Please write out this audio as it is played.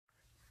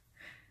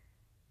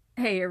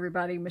Hey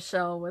everybody,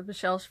 Michelle with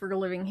Michelle's Frugal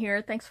Living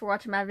here. Thanks for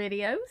watching my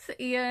videos,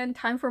 and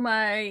time for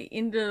my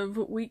end of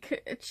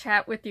week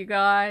chat with you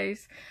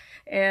guys.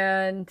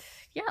 And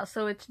yeah,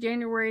 so it's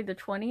January the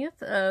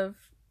 20th of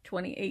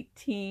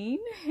 2018,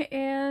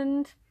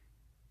 and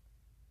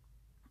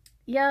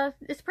yeah,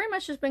 it's pretty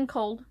much just been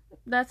cold.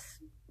 That's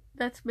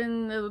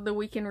been the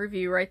weekend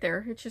review right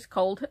there. It's just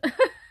cold.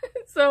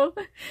 So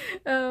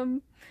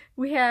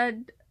we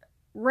had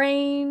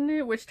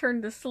rain, which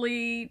turned to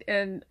sleet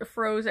and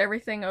froze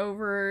everything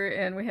over,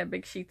 and we had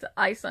big sheets of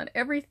ice on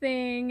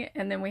everything,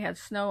 and then we had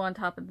snow on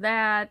top of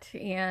that,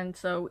 and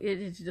so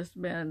it has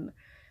just been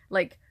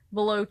like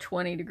below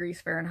 20 degrees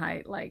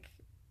Fahrenheit like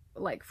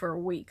for a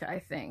week, I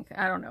think.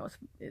 I don't know,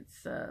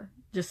 it's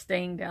just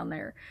staying down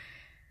there.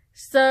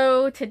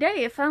 So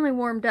today it finally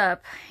warmed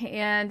up,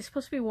 and it's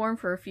supposed to be warm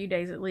for a few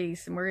days at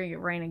least, and we're gonna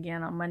get rain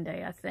again on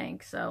Monday, I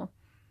think. So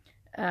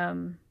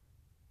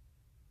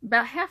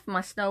about half of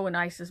my snow and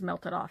ice is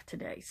melted off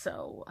today,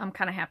 so I'm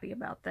kind of happy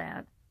about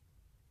that.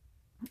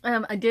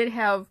 I did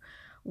have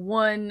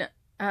one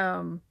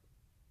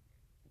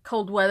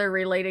cold weather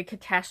related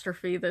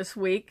catastrophe this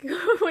week,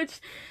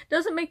 which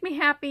doesn't make me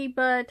happy,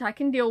 but I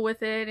can deal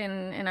with it,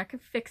 and I can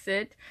fix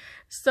it.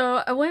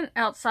 So I went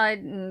outside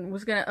and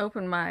was going to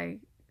open my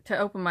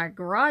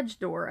garage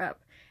door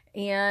up,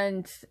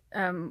 and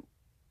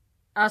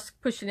I was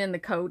pushing in the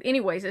code.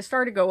 Anyways, it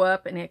started to go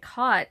up, and it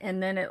caught,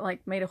 and then it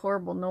like made a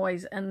horrible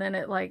noise, and then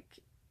it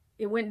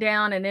went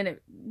down, and then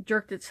it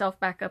jerked itself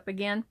back up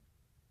again.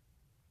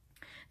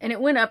 And it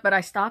went up, but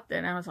I stopped it,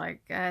 and I was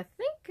like, I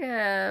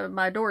think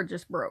my door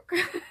just broke.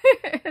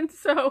 And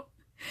so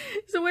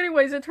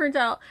anyways, it turns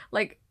out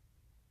like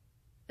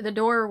the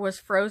door was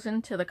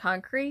frozen to the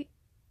concrete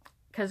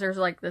because there's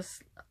like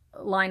this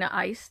line of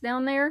ice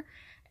down there.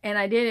 And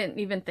I didn't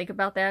even think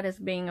about that as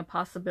being a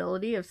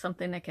possibility of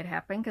something that could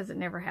happen, because it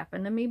never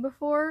happened to me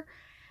before.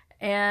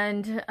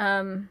 And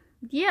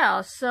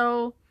yeah,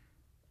 so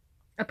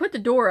I put the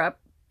door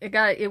up.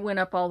 It went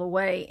up all the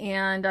way,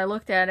 and I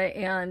looked at it,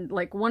 and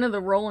like one of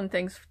the rolling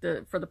things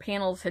for the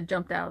panels had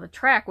jumped out of the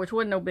track, which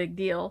wasn't no big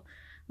deal.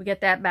 We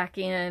get that back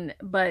in,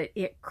 but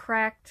it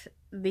cracked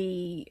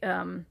the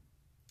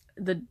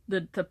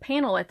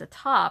panel at the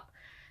top.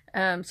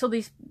 So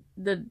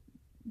the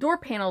door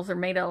panels are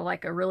made of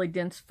like a really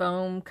dense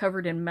foam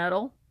covered in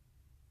metal,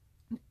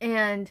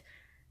 and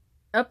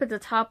up at the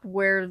top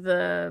where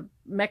the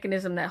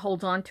mechanism that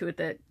holds on to it,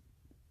 that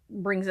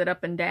brings it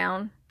up and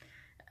down,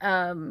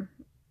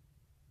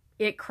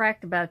 it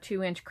cracked about a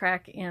 2-inch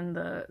crack in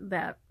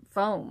that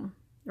foam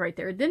right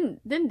there. It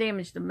didn't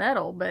damage the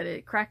metal, but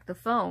it cracked the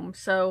foam.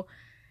 So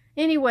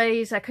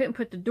anyways, I couldn't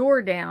put the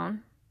door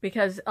down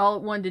because all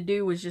it wanted to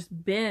do was just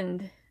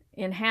bend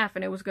in half,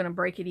 and it was going to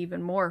break it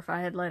even more if I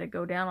had let it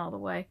go down all the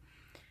way.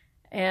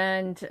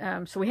 And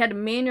so we had to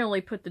manually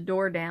put the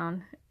door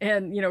down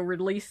and,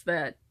 release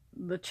the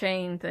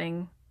chain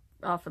thing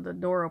off of the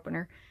door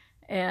opener,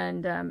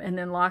 and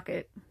then lock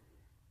it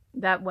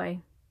that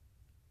way.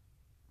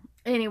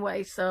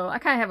 Anyway, so I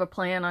kind of have a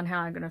plan on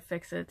how I'm going to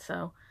fix it.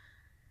 So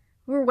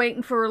we're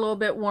waiting for a little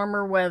bit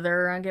warmer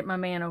weather. I'll get my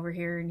man over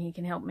here, and he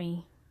can help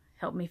me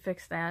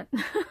fix that.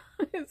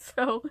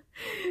 So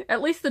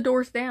at least the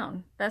door's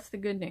down. That's the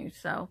good news.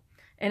 So,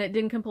 and it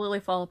didn't completely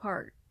fall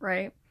apart,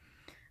 right?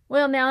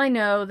 Well, now I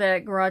know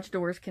that garage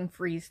doors can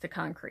freeze to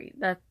concrete.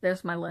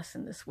 There's my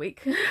lesson this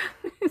week.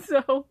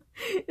 So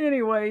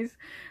anyways,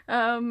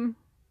 yeah,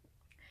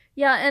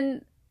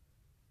 and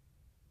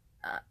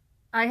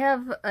I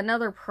have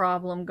another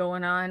problem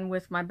going on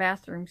with my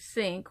bathroom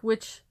sink,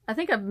 which I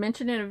think I've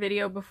mentioned in a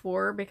video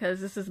before,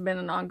 because this has been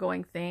an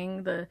ongoing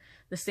thing. The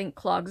sink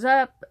clogs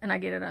up, and I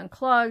get it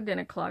unclogged, and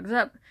it clogs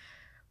up,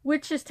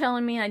 which is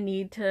telling me I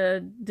need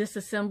to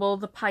disassemble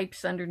the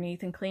pipes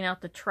underneath and clean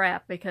out the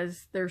trap,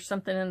 because there's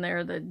something in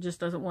there that just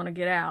doesn't want to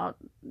get out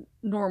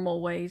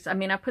normal ways. I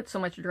mean, I put so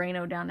much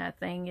Drano down that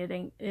thing, it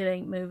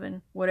ain't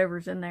moving,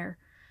 whatever's in there.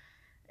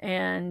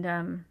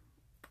 And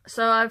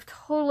so I've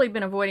totally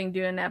been avoiding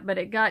doing that, but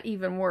it got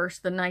even worse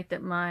the night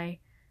that my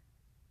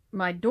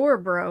door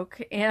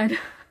broke, and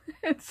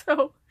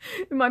so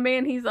my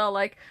man, he's all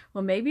like,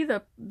 well, maybe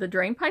the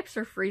drain pipes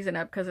are freezing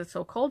up because it's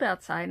so cold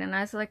outside. And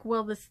I was like,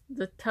 well,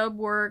 the tub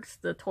works,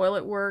 the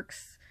toilet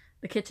works,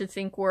 the kitchen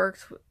sink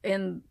works,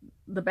 and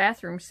the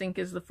bathroom sink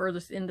is the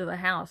furthest into the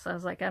house. I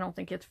was like, I don't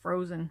think it's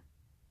frozen.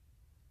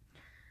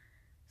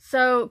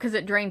 So, because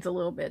it drains a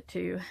little bit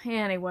too.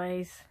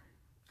 Anyways,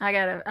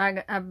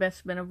 I've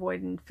best been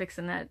avoiding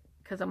fixing that,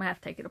 because I'm gonna have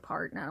to take it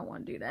apart, and I don't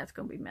want to do that. It's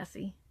gonna be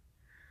messy.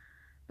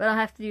 But I'll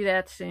have to do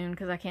that soon,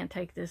 because I can't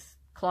take this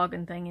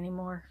clogging thing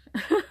anymore.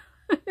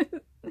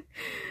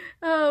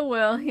 Oh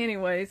well,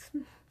 anyways,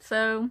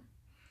 so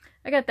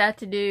I got that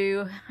to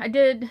do. I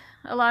did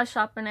a lot of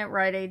shopping at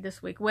Rite Aid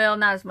this week. Well,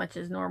 not as much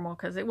as normal,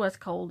 because it was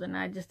cold, and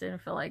I just didn't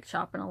feel like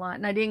shopping a lot.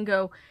 And I didn't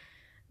go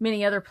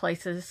many other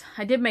places.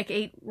 I did make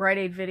 8 Rite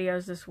Aid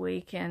videos this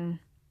week, and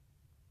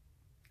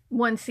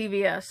 1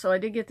 CVS. So I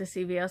did get to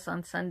CVS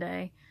on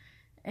Sunday,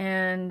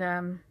 and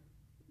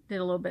did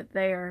a little bit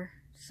there.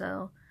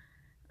 So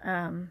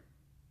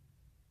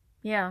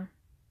yeah,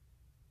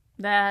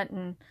 that,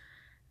 and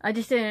I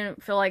just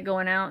didn't feel like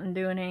going out and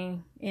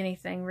doing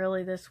anything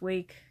really this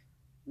week.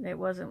 It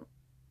wasn't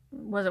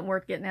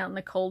worth getting out in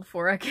the cold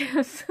for, I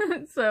guess.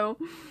 So,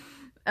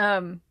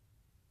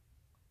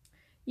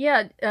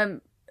 yeah,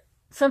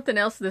 something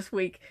else this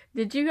week.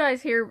 Did you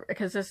guys hear,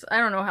 because this, I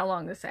don't know how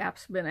long this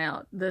app's been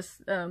out,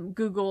 this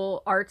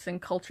Google Arts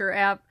and Culture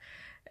app.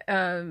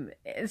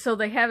 So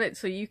they have it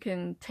so you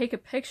can take a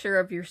picture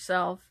of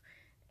yourself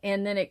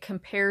and then it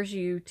compares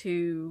you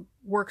to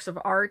works of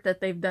art that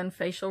they've done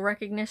facial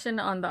recognition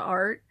on the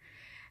art.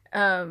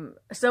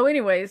 So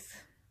anyways,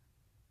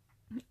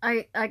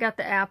 I got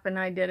the app and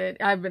I did it.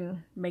 I've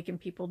been making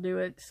people do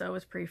it, so it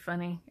was pretty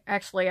funny.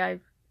 Actually, I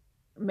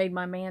made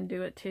my man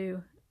do it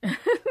too.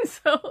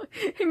 So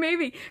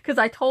maybe, because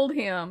I told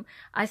him,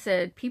 I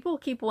said, people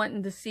keep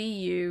wanting to see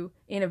you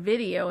in a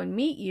video and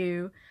meet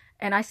you.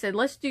 And I said,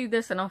 let's do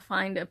this and I'll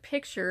find a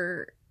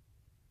picture,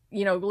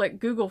 you know, let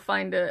Google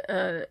find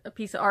a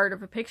piece of art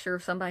of a picture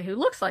of somebody who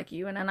looks like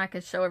you, and then I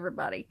can show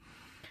everybody.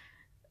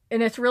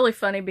 And it's really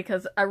funny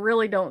because I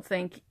really don't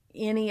think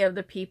any of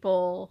the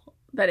people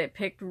that it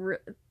picked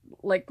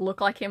like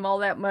look like him all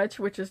that much,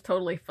 which is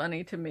totally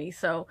funny to me.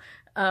 So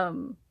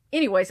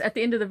anyways, at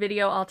the end of the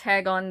video, I'll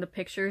tag on the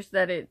pictures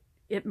that it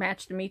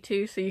matched me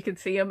to, so you can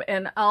see them.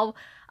 And I'm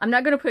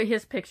not going to put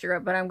his picture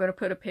up, but I'm going to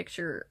put a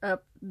picture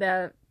up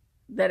that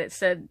it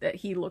said that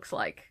he looks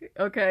like.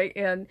 Okay,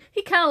 and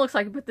he kind of looks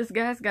like, but this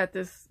guy's got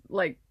this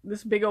like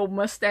this big old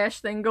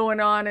mustache thing going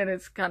on, and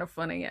it's kind of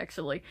funny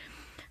actually.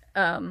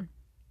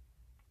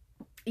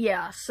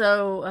 Yeah,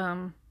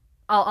 so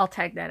I'll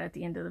tag that at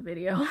the end of the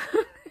video.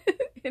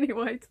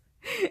 Anyways,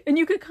 and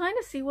you could kind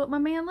of see what my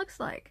man looks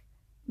like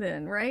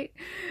then, right?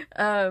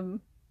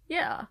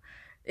 Yeah,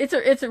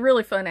 it's a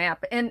really fun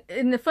app, and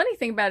the funny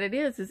thing about it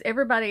is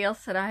everybody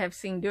else that I have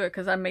seen do it,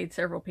 because I made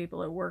several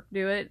people at work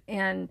do it,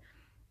 and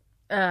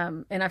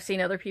I've seen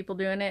other people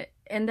doing it,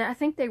 and I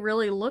think they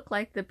really look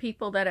like the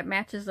people that it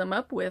matches them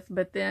up with.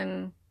 But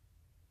then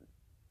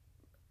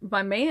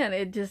my man,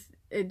 it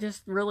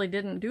just really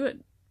didn't do it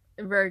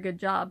a very good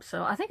job.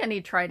 So I think I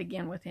need to try it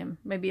again with him.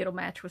 Maybe it'll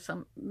match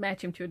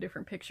him to a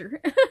different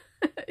picture.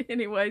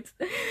 Anyways,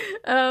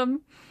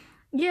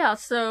 yeah,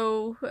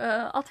 so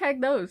I'll tag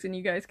those and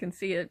you guys can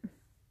see it.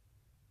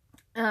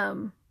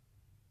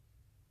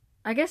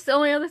 I guess the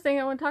only other thing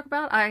I want to talk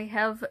about, I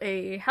have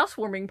a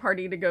housewarming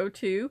party to go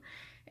to,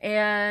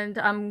 and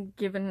I'm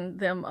giving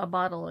them a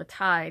bottle of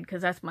Tide,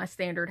 because that's my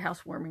standard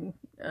housewarming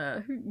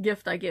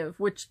gift I give,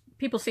 which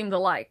people seem to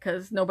like,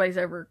 because nobody's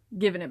ever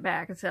given it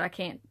back and said I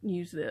can't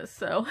use this.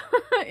 So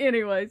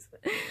anyways,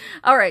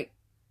 all right,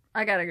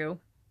 I gotta go.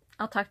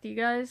 I'll talk to you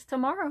guys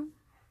tomorrow.